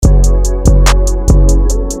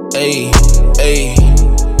Ayy, ayy.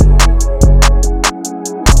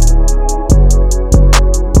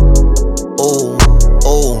 Ooh,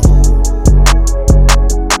 ooh.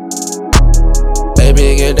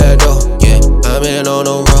 Baby, get that dough, yeah. I've been on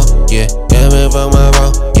the road, yeah. Coming from my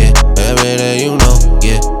road, yeah. Every day you know,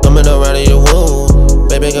 yeah. Coming around in your womb.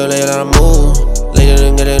 Baby girl, lay down, move. Lay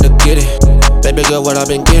down and get it. Baby girl, what I've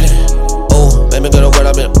been getting. Ooh, baby girl, what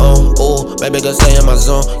I've been on. Ooh, baby girl, stay in my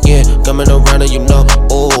zone, yeah. Coming around and you know.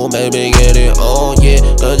 Ooh, baby, get it on, yeah.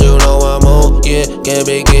 Cause you know I'm on, yeah.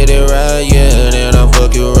 Baby, get it right, yeah. Then I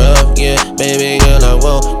fuck you rough, yeah. Baby girl, I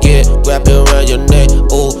won't, yeah. Wrap it around your neck,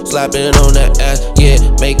 ooh. Slapping on that ass, yeah.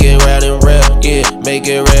 Make it round and round, yeah. Make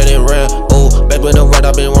it round and round, ooh. Baby, no right,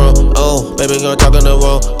 I've been wrong, oh. Baby girl, talking the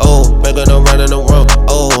wrong, oh. Baby, no right in the wrong,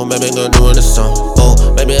 oh. Baby girl, doing the song, oh.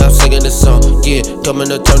 Baby, I'm singing this song, yeah. Coming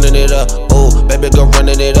to turning it up, oh. Baby girl,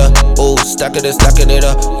 running it up, oh. Stacking it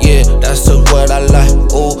up, yeah. That's just what I like,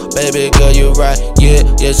 oh. Baby girl, you right, yeah.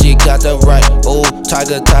 Yeah, she got the right, oh.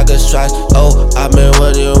 Tiger stripes, oh. I've been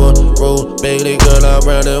when you on the road, baby girl, I'm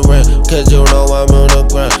round and round. Cause you know I'm on the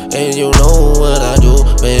ground, and you know what I do.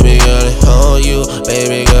 Baby girl, it's on you,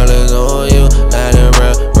 baby girl, it's on you. Riding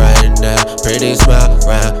round, riding down, pretty smile,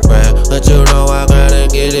 round. But you know I gotta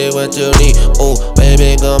get it what you need, oh.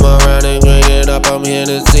 Baby, come around and drink it up, I'm here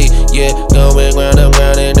to see, yeah. Going round, I'm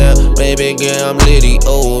grinding down, baby girl, I'm litty,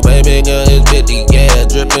 oh. Baby girl, it's 50, yeah.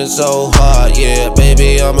 Dripping so hard, yeah.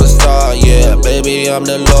 Baby, I'm a star, yeah. Baby, I'm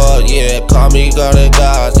the Lord, yeah. Call me God of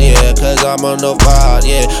gods, yeah. Cause I'm on the fire,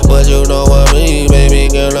 yeah. But you know what I mean,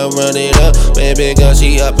 baby girl, I'm running up. Baby girl,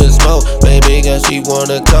 she up in smoke. Baby girl, she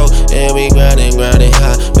wanna tote. And we grinding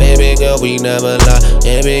high. Baby girl, we never lie.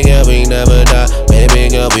 Baby girl, we never die.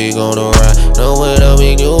 Baby girl, we gonna ride. No one else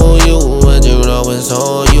we do you, but you know it's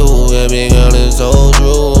on you. Baby girl, it's so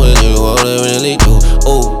true, and you wanna really do,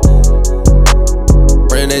 ooh.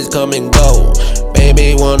 Friends come and go,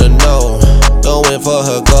 baby wanna know. Going for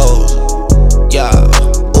her goals, yeah.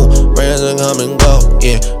 Ooh, friends come and go,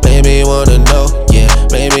 yeah. Baby wanna know, yeah.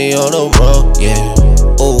 Baby on the road, yeah.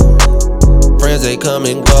 Ooh, friends they come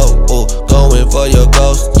and go, ooh. Going for your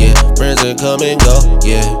ghost, yeah. Friends they come and go,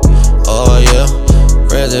 yeah. Oh yeah,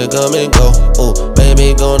 friends they come and go, ooh.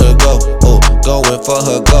 Baby gonna go, ooh. Going for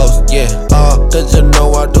her ghost, yeah. Cause you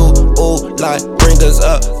know I do, ooh. Like bring us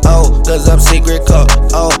up, oh. Cause I'm secret code,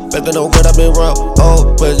 oh. Baby know what I've been wrong,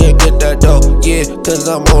 oh. Where you get that dough, yeah. Cause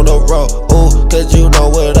I'm on the road, ooh. Cause you know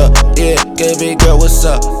what up, yeah. Baby girl, what's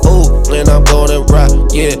up, ooh. And I'm gonna rock,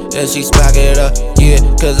 yeah. And she smack it up, yeah.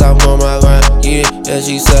 Cause I'm on my grind, yeah. And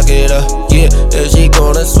she suck it up, yeah. And she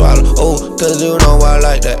gonna swallow, ooh. Cause you know I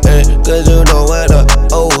like that, cause you know what up,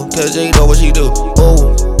 oh. Cause you know what she do,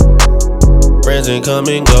 ooh. Friends ain't come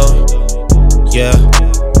and go, yeah.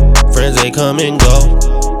 Friends ain't come and go,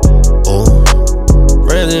 ooh.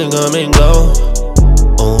 Friends ain't come and go,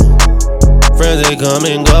 ooh. Friends ain't come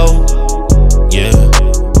and go, yeah.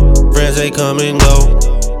 Friends ain't come and go,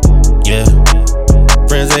 yeah.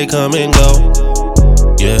 Friends ain't come and go,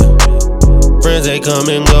 yeah. Friends ain't come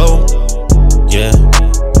and go, yeah.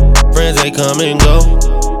 Friends ain't come and go,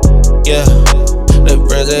 yeah. The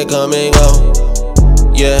friends ain't come and go,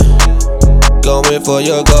 yeah. Going for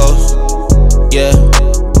your goals, yeah.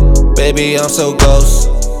 Baby, I'm so ghost,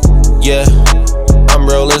 yeah. I'm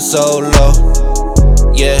rolling so low,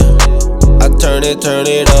 yeah. I turn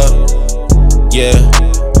it up, yeah.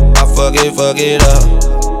 I fuck it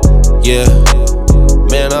up, yeah.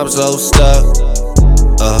 Man, I'm so stuck,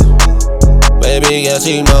 baby, yes,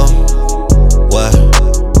 you know what?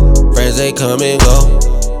 Friends ain't come and go,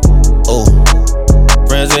 ooh.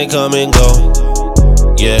 Friends ain't come and go,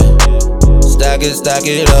 yeah. Stack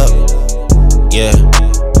it up, yeah.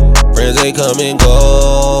 Friends ain't come and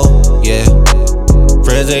go, yeah.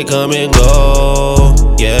 Friends ain't come and go,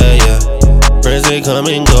 yeah. Friends ain't come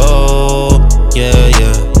and go, yeah.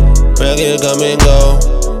 Friends ain't come and go,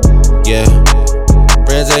 yeah.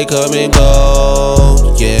 Friends ain't come and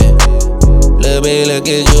go, yeah. Let me look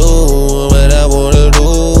at you, what I wanna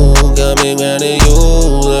do. Coming round to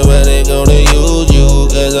you, somebody gonna use you.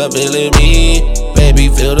 Cause I'm feeling me, baby,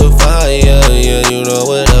 feel the fire, yeah. You know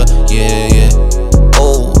what up, yeah.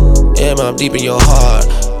 Oh, am I deep in your heart?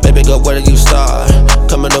 Baby girl, where did you start?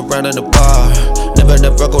 Coming around in the bar,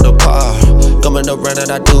 never go to par. Coming around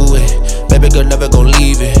and I do it, baby girl, never gon'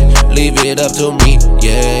 leave it up to me,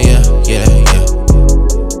 yeah.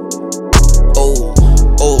 Oh,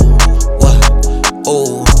 what?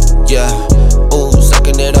 Oh, yeah. Oh,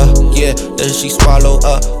 sucking it up, yeah. Then she swallow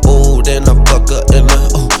up, oh. Then I fuck her in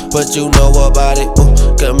the, oh. But you know about it, ooh.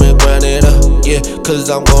 Come and grind it up, yeah. Cause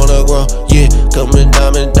I'm gonna grow, yeah. Coming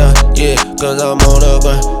down, yeah. Cause I'm on the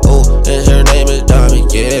grind, ooh. And her name is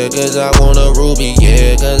Diamond, yeah. cause I want a ruby,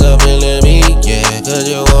 yeah, cause I'm feeling me, yeah, cause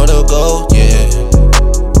you wanna go, yeah.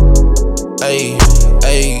 Ayy,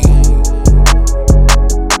 ayy,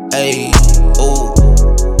 ayy, ooh,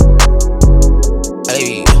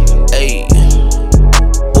 ayy.